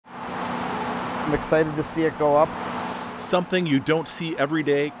I'm excited to see it go up. Something you don't see every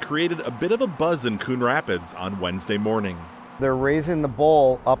day created a bit of a buzz in Coon Rapids on Wednesday morning. They're raising the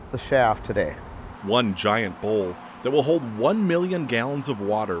bowl up the shaft today. One giant bowl that will hold 1 million gallons of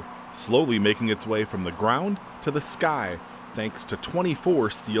water, slowly making its way from the ground to the sky, thanks to 24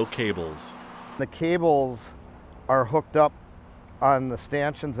 steel cables. The cables are hooked up on the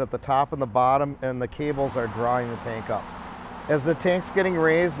stanchions at the top and the bottom, and the cables are drawing the tank up. As the tank's getting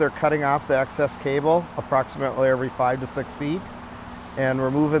raised, they're cutting off the excess cable approximately every 5 to 6 feet and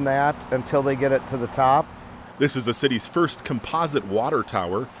removing that until they get it to the top. This is the city's first composite water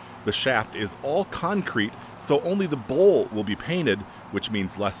tower. The shaft is all concrete, so only the bowl will be painted, which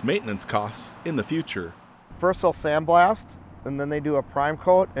means less maintenance costs in the future. First they'll sandblast, and then they do a prime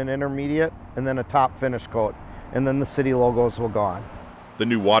coat, an intermediate, and then a top finish coat, and then the city logos will go on. The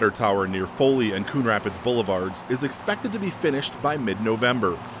new water tower near Foley and Coon Rapids Boulevards is expected to be finished by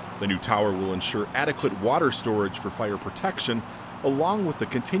mid-November. The new tower will ensure adequate water storage for fire protection, along with the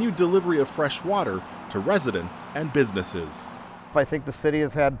continued delivery of fresh water to residents and businesses. I think the city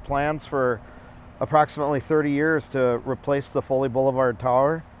has had plans for approximately 30 years to replace the Foley Boulevard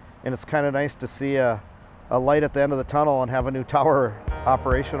tower, and it's kind of nice to see a light at the end of the tunnel and have a new tower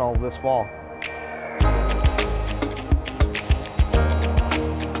operational this fall.